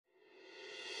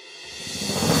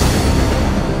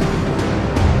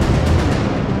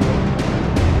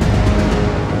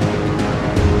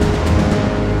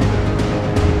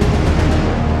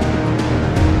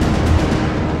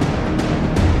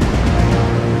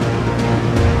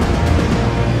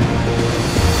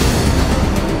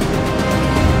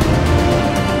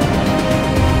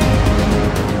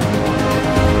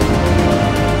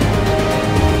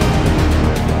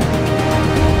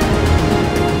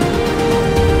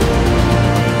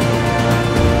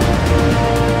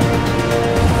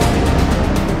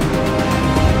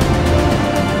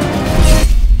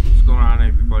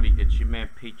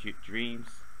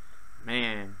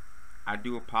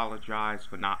apologize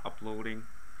for not uploading.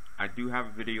 I do have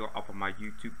a video up on my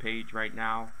YouTube page right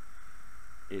now.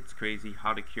 It's crazy,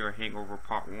 how to cure a hangover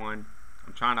part 1.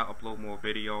 I'm trying to upload more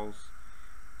videos.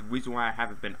 The reason why I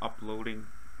haven't been uploading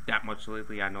that much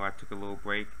lately, I know I took a little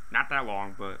break, not that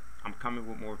long, but I'm coming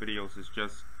with more videos. It's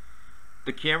just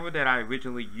the camera that I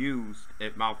originally used,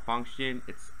 it malfunctioned.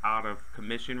 It's out of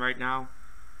commission right now,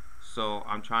 so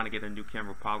I'm trying to get a new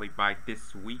camera probably by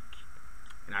this week,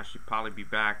 and I should probably be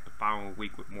back the following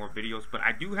week with more videos. But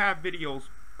I do have videos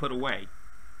put away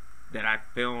that I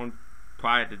filmed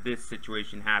prior to this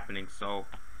situation happening, so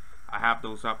I have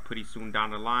those up pretty soon down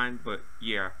the line. But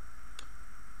yeah,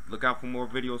 look out for more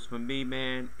videos from me,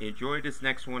 man. Enjoy this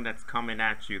next one that's coming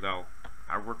at you, though.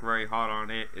 I work very hard on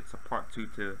it. It's a part 2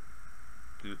 to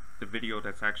the video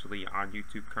that's actually on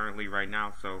YouTube currently right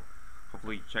now, so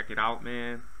hopefully you check it out,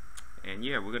 man. And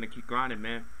yeah, we're gonna keep grinding,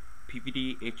 man.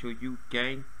 PVD HOU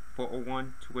gang,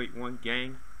 401-281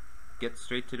 gang. Get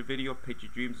straight to the video.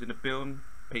 Patriot Dreams in the building.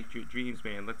 Patriot Dreams,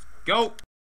 man. Let's go.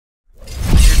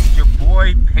 It's your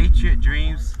boy Patriot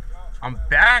Dreams. I'm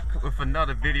back with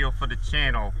another video for the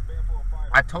channel.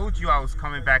 I told you I was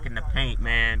coming back in the paint,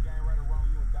 man.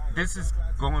 This is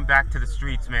going back to the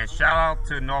streets, man. Shout out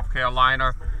to North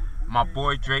Carolina. My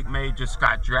boy Drake May just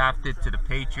got drafted to the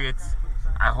Patriots.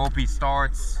 I hope he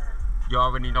starts. You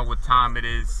already know what time it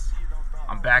is.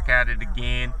 I'm back at it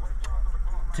again.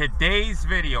 Today's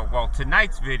video, well,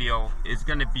 tonight's video is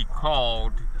going to be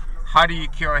called How Do You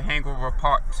Cure a Hangover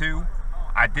Part 2.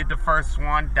 I did the first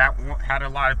one. That had a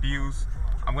lot of views.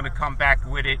 I'm going to come back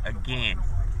with it again.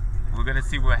 We're going to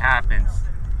see what happens.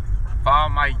 Follow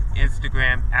my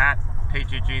Instagram at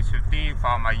Patriot Dreams 15.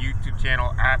 Follow my YouTube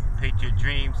channel at Patriot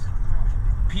Dreams.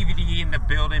 PVD in the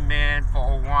building, man.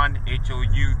 401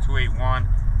 HOU 281.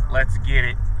 Let's get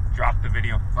it. Drop the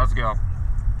video. Let's go.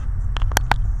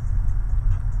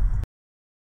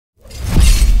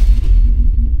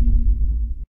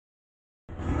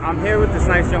 I'm here with this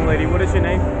nice young lady. What is your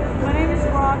name? My name is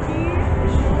Rocky.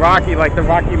 Rocky, like the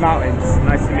Rocky Mountains.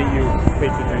 Nice to meet you,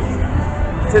 Patriot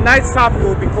Dreams. Tonight's topic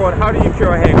will be called How Do You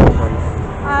Cure a Hangover?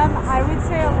 I would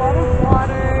say a lot of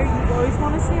water. You always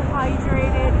want to stay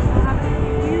hydrated. You don't have a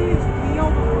huge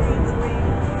meal before you drink.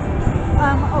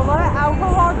 A lot of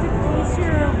alcohol depletes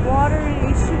your water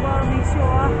and H2O, makes you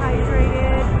a lot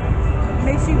hydrated.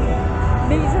 Makes you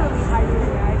majorly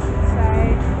hydrated, I should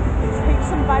say. Take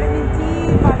some vitamin D,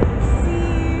 vitamin C.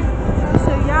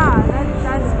 So yeah,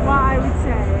 that's what I would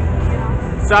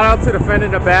say. Shout out to the friend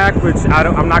in the back, which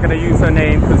I'm not going to use her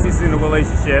name because she's in a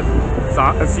relationship. So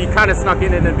she kind of snuck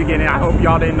in the beginning. I hope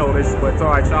y'all didn't notice, but it's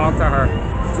alright. Shout out to her.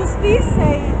 Just be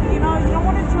safe. You don't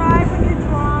want to drive when you're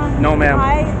drunk. No, ma'am.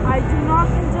 I do not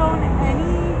condone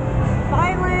any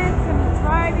violence and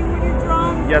driving when you're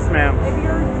drunk. Yes, ma'am. If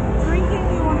you're drinking,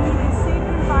 you want to be in a safe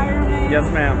environment. Yes,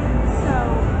 ma'am. So,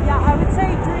 yeah, I would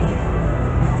say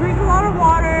drink a lot of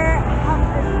water, have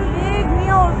a big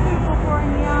meal of food before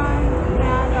young,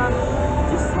 and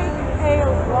just take a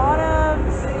lot of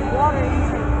water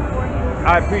intake before you.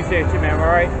 I appreciate you, ma'am,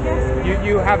 alright? Yes.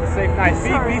 You have a safe night.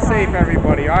 Sorry, be safe,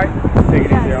 everybody, alright? Take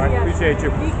it easy, alright? Appreciate you.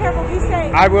 Be careful, be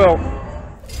safe. I will.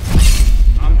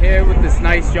 I'm here with this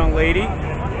nice young lady.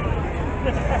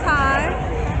 Hi.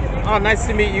 Oh, nice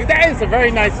to meet you. That is a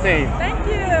very nice name. Thank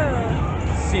you.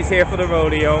 She's here for the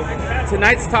rodeo.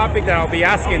 Tonight's topic that I'll be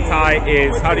asking Ty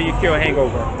is how do you cure a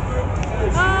hangover?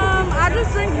 I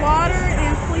just drink water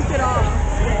and sleep it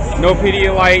off. No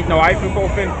Pedialyte, no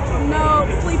ibuprofen? No,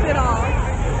 sleep it off.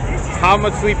 How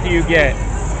much sleep do you get?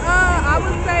 I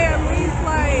would say at least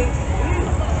like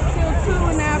till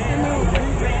 2 in the afternoon.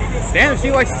 Damn,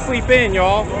 she likes to sleep in,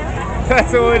 y'all.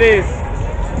 That's all it is.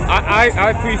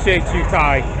 I appreciate you,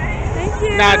 Ty. Thank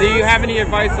you. Now, do you have any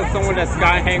advice for someone that's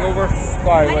got a hangover?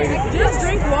 Sorry, lady. Just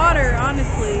drink water,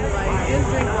 honestly. Like, just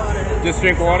drink water. Just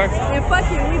drink water? And fuck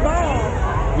it, we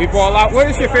ball. We ball out. What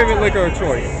is your favorite liquor of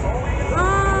choice?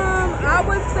 I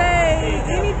would say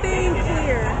anything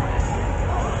clear.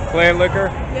 Clear liquor?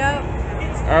 Yep.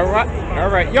 All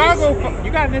right. Y'all go.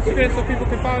 You got an Instagram so people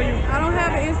can follow you? I don't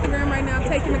have an Instagram right now. I'm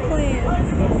taking a cleanse.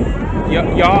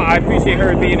 Y'all, I appreciate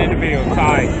her being in the video.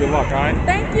 Ty, good luck, all right?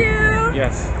 Thank you.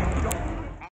 Yes.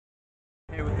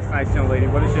 Hey, with this nice young lady.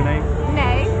 What is your name?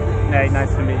 Nay. Nay,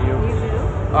 nice to meet you. You too.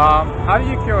 How do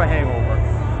you cure a hangover?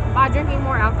 By drinking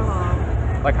more alcohol.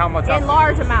 Like how much? In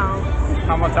large amounts.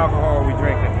 How much alcohol are we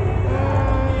drinking?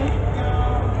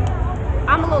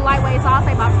 I'm a little lightweight, so I'll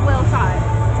say about 12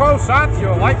 shots. 12 shots?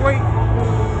 You're a lightweight?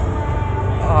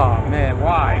 Oh man,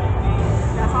 why?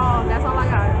 That's all I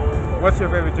got. What's your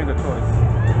favorite drink of choice?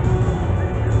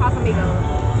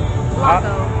 Casamigos.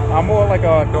 Blanco. I'm more like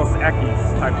a Dos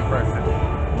Equis type of person.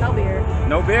 No beer.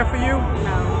 No beer for you?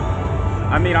 No.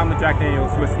 I mean, I'm a Jack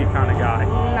Daniels whiskey kind of guy.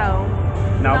 No.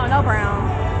 No? No, no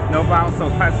brown. No brown, so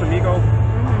Casamigo?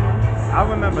 Mm-hmm. I'll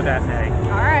remember that name.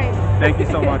 All right. Thank you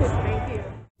so much. Thank you.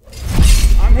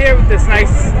 I'm here with this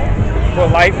nice,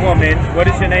 polite woman. What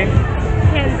is your name?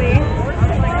 Kenzie.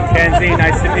 Kenzie,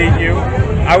 nice to meet you.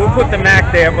 I will put the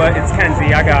Mac there, but it's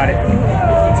Kenzie, I got it.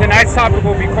 Tonight's topic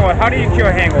will be called, how do you cure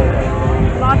a hangover?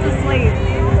 Lots of sleep.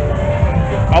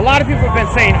 A lot of people have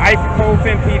been saying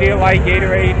ibuprofen, Pedialyte,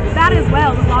 Gatorade. That as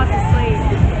well, just lots of sleep.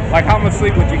 Like how much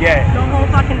sleep would you get? The whole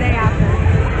fucking day after.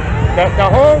 The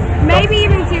whole? Maybe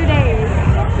even 2 days.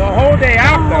 The whole day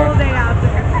after? The whole day after.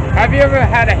 Have you ever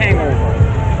had a hangover?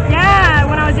 Yeah,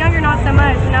 when I was younger, not so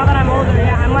much. Now that I'm older,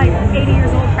 yeah, I'm like 80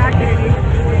 years old practically.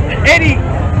 Eddie!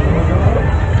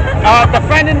 The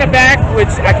friend in the back,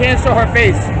 which I can't show her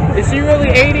face, is she really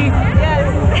 80? Yes.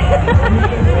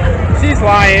 She's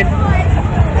lying.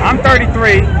 I'm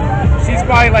 33. She's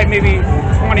probably like maybe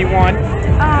 21.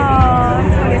 Oh, I'm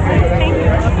 26. Thank you.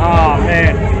 Oh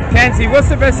man. Kenzie, what's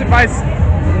the best advice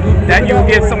that you would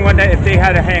give someone that if they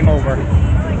had a hangover?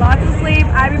 Lots of sleep,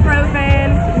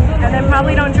 ibuprofen, and then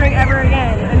probably don't drink ever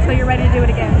again until you're ready to do it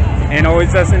again. And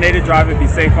always designated driver, be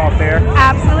safe out there.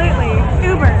 Absolutely.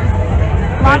 Uber.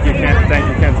 Lots of Uber. Thank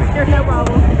you, Kenzie. There's no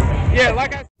problem. Yeah,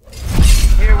 like I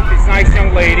said, here with these nice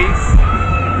young ladies.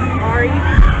 Ari,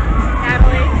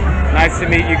 Natalie. Nice to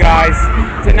meet you guys.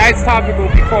 Tonight's topic will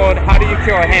be called, how do you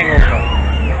cure a hangover?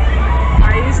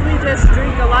 I usually just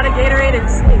drink a lot of Gatorade and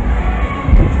sleep.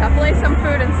 Definitely some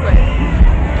food and sleep.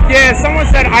 Yeah, someone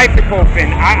said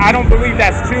ibuprofen. I don't believe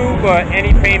that's true, but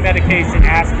any pain medication,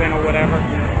 aspirin or whatever.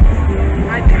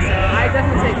 I think so. I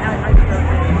definitely take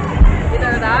ibuprofen.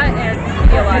 Either that and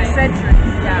Pedialyte. Eccentric.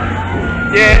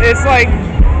 Yeah. Yeah, it's like,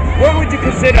 what would you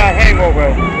consider a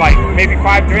hangover? Like maybe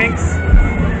 5 drinks?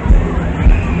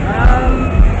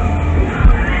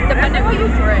 Depending what you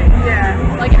drink. Yeah.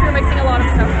 Like if you're mixing a lot of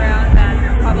stuff around, then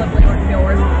probably would feel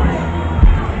worse than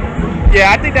mine.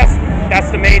 Yeah, I think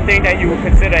that's the main thing that you would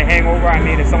consider a hangover. I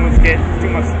mean, if someone's getting too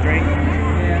much to drink.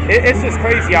 Yeah. It's just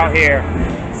crazy out here.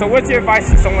 So what's your advice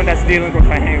to someone that's dealing with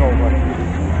a hangover?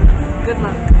 Good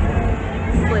luck.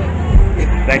 Sleep.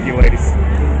 Thank you, ladies.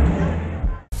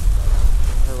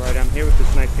 All right, I'm here with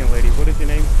this nice young lady. What is your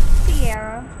name?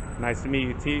 Sierra. Nice to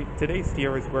meet you. Today's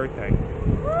Tiara's birthday.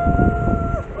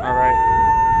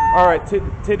 All right.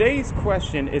 Today's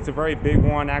question is a very big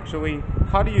one, actually.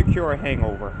 How do you cure a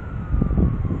hangover?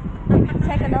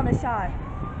 Take another shot.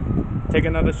 Take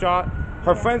another shot?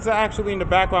 Her friends are actually in the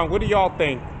background. What do y'all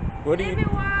think? What do you?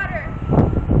 Lemon water.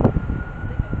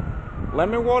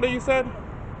 Lemon water, you said?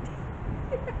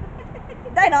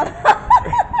 They know.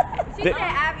 She said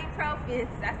ibuprofen.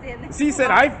 That's it. She said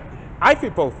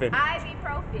ibuprofen.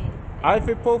 Ibuprofen.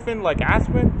 Ibuprofen, like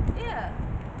aspirin? Yeah.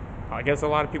 I guess a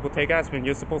lot of people take aspirin.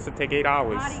 You're supposed to take 8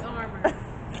 hours. Body armor.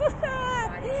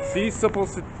 She's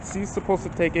supposed to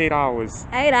take 8 hours.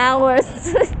 8 hours.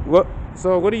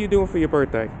 So what are you doing for your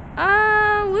birthday?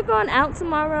 We're going out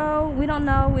tomorrow. We don't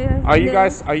know. Are you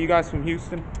guys from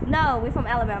Houston? No, we're from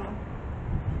Alabama.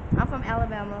 I'm from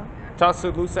Alabama.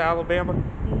 Tuscaloosa, Alabama?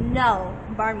 No,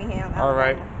 Birmingham. Alabama. All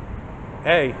right.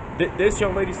 Hey, this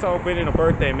young lady celebrating a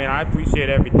birthday, man. I appreciate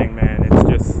everything, man.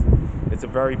 It's a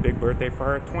very big birthday for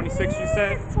her. 26, you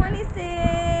said?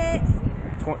 26.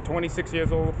 26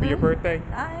 years old for your birthday?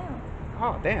 I am.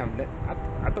 Oh, damn.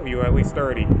 I thought you were at least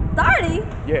 30. 30?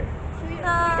 Yeah.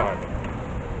 No.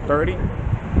 30?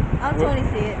 I'm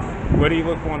 26. What do you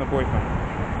look for in a boyfriend?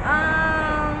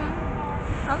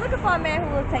 I'm looking for a man who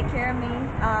will take care of me.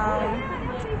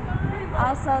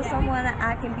 Also someone that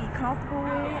I can be comfortable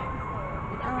with.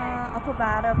 A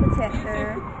provider, a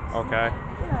protector. Okay.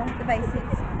 You know, the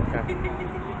basics. Okay.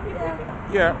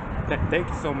 Yeah. Yeah. Thank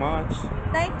you so much.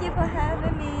 Thank you for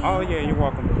having me. Oh, yeah, you're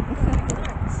welcome.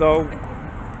 So,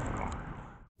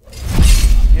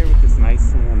 I'm here with this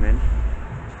nice woman.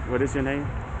 What is your name?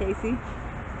 Casey.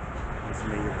 Nice to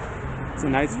meet you.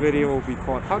 Tonight's video will be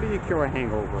called, how do you cure a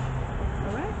hangover?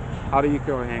 Alright. How do you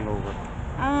cure a hangover?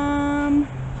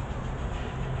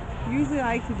 Usually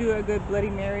I like to do a good Bloody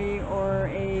Mary or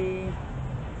a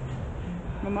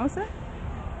mimosa.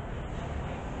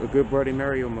 A good Bloody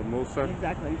Mary or mimosa?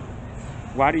 Exactly.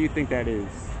 Why do you think that is?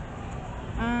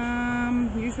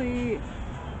 Usually,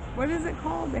 what is it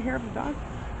called? The hair of the dog?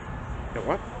 The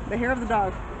what? The hair of the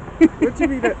dog. What you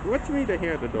mean the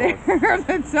hair of the The dog? hair of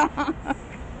the dog.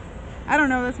 I don't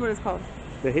know, that's what it's called.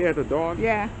 The hair of the dog?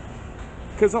 Yeah.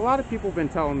 Because a lot of people have been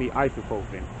telling me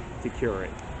ibuprofen to cure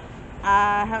it.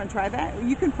 I haven't tried that.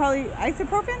 You can probably,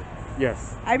 ibuprofen?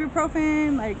 Yes.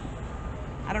 Ibuprofen, like,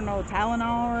 I don't know,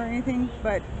 Tylenol or anything,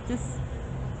 but just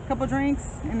couple drinks,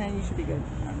 and then you should be good.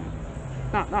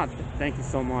 No, thank you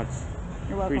so much.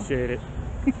 You're welcome. Appreciate it.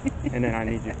 And then I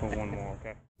need you for one more,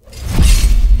 okay?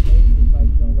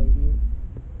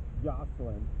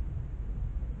 Jocelyn.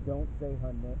 Don't say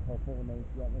her full name.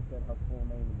 She only said her full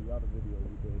name in the other video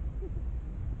we did.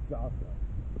 Jocelyn.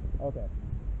 Okay.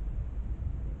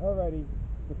 Alrighty.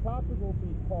 The topic will be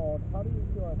called, how do you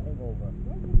cure a hangover?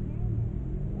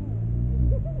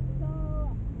 So,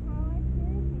 how I cure a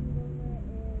hangover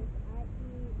is I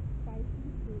eat spicy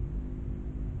food.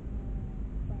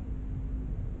 Spice.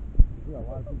 Yeah, a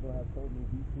lot of people have told me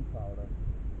BC powder.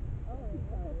 Oh, what the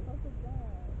fuck is that?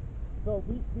 So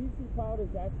BC powder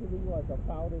is actually like a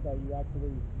powder that you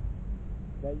actually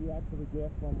get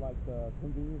from like the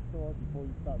convenience store before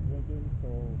you start drinking. So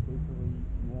basically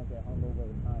you won't get hungover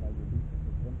at the time that you're reducing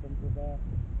the symptoms of that.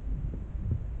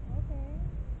 Okay.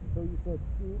 So you said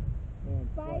soup and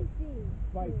Spicy.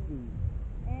 Spicy.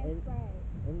 And fried.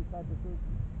 Any type of soup?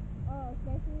 Oh,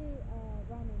 especially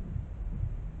ramen.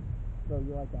 So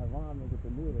you like that ramen with the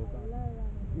noodles, I huh? love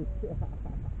ramen noodles.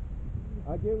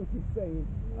 I get what you're saying.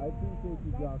 Yeah, I appreciate you,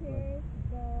 that Jocelyn. cures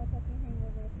the fucking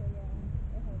hangover, so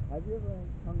yeah, it helps. Have you ever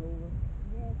hungover?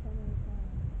 Yeah, so many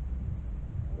times.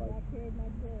 And Like- that cured my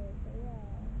kid, so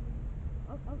yeah.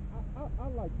 I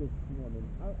like this woman.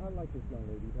 I like this young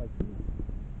lady. Like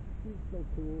she's so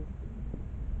cool.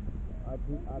 I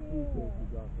appreciate you,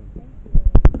 Jocelyn.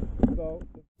 Thank you. So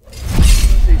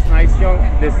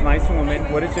this nice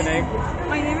woman. What is your name?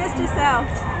 My name is Giselle.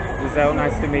 Giselle,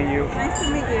 nice to meet you. Nice to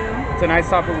meet you. Tonight's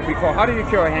topic will be called, how do you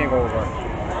cure a hangover?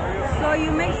 So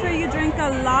you make sure you drink a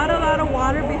lot of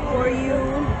water before you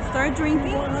start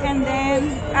drinking, and then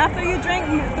after you drink,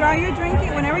 throughout your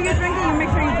drinking, whenever you're drinking, you make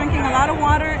sure you're drinking a lot of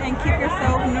water and keep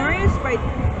yourself nourished by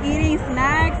eating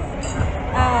snacks.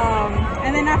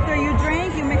 And then after you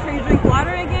drink, you make sure you drink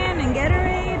water again and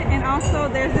Gatorade. And also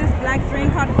there's this black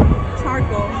drink called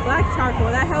black charcoal,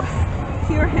 that helps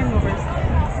cure hangovers.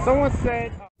 Someone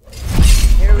said,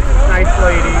 here is this nice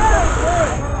lady.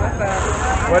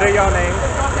 What are y'all names?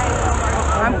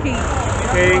 I'm Keith.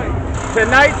 Okay.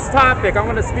 Tonight's topic, I'm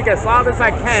going to speak as loud as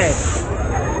I can,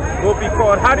 will be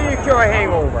called, how do you cure a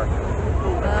hangover?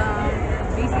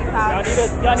 BC powder.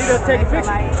 Y'all need to take a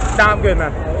picture? Nah, I'm good,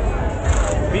 man.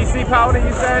 BC powder,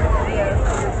 you said?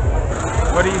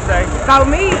 What do you say? So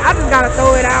me, I just gotta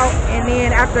throw it out, and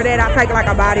then after that, I take like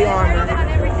a body armor.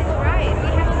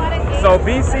 So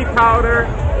BC powder,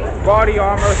 body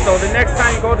armor. So the next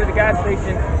time you go to the gas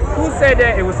station, who said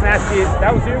that it was nasty?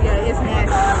 That was you? Yeah, it's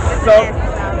nasty. It's So- a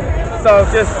nasty powder. So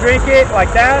just drink it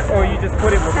like that, or you just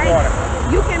put it with water?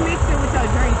 You can mix it with your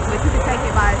drink, but you can take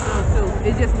it by itself too.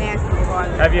 It's just nasty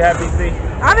regardless. Have you had BC?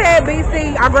 I've had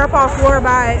BC. Our grandpa swore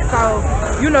by it, so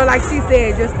you know, like she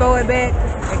said, just throw it back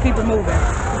and keep it moving.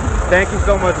 Thank you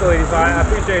so much, ladies. I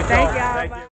appreciate y'all. Thank y'all.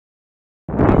 Thank you.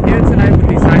 I'm here tonight with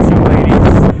these nice young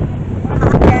ladies.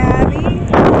 Gabby.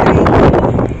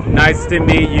 Nice to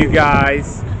meet you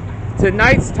guys.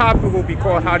 Tonight's topic will be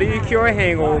called, how do you cure a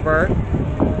hangover?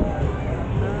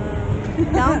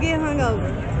 Don't get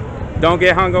hungover. Don't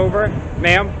get hungover,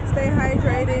 ma'am. Stay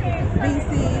hydrated.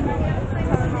 BC.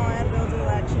 Tylenol, Advil, dual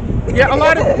action. Yeah, a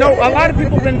lot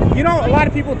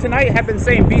of people tonight have been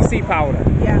saying BC powder.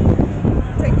 Yeah.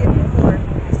 Take it before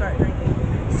you start drinking.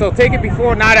 So take it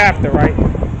before, not after, right?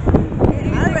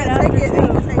 I'd rather take it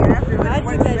than take it after. I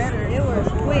think that it was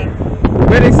quick.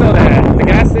 Where they sell that at? The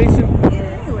gas station? Get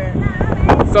it anywhere.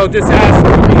 So just ask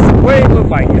for BC. What it look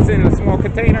like? It's in a small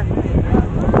container?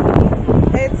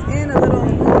 It's in a little.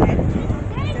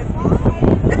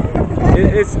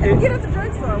 Get at the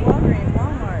drugstore, Walgreens,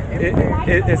 Walmart.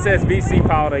 It says BC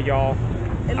powder, y'all.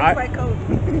 It looks like Coke.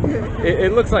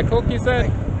 It looks like Coke, you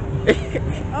said?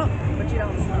 Oh, but you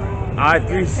don't smell. I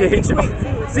appreciate y'all.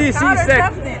 See,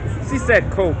 she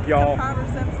said Coke, y'all. Powder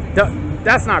substance.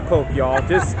 That's not Coke, y'all.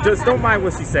 Just don't mind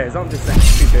what she says. I'm just saying.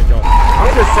 Appreciate y'all.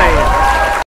 I'm just saying.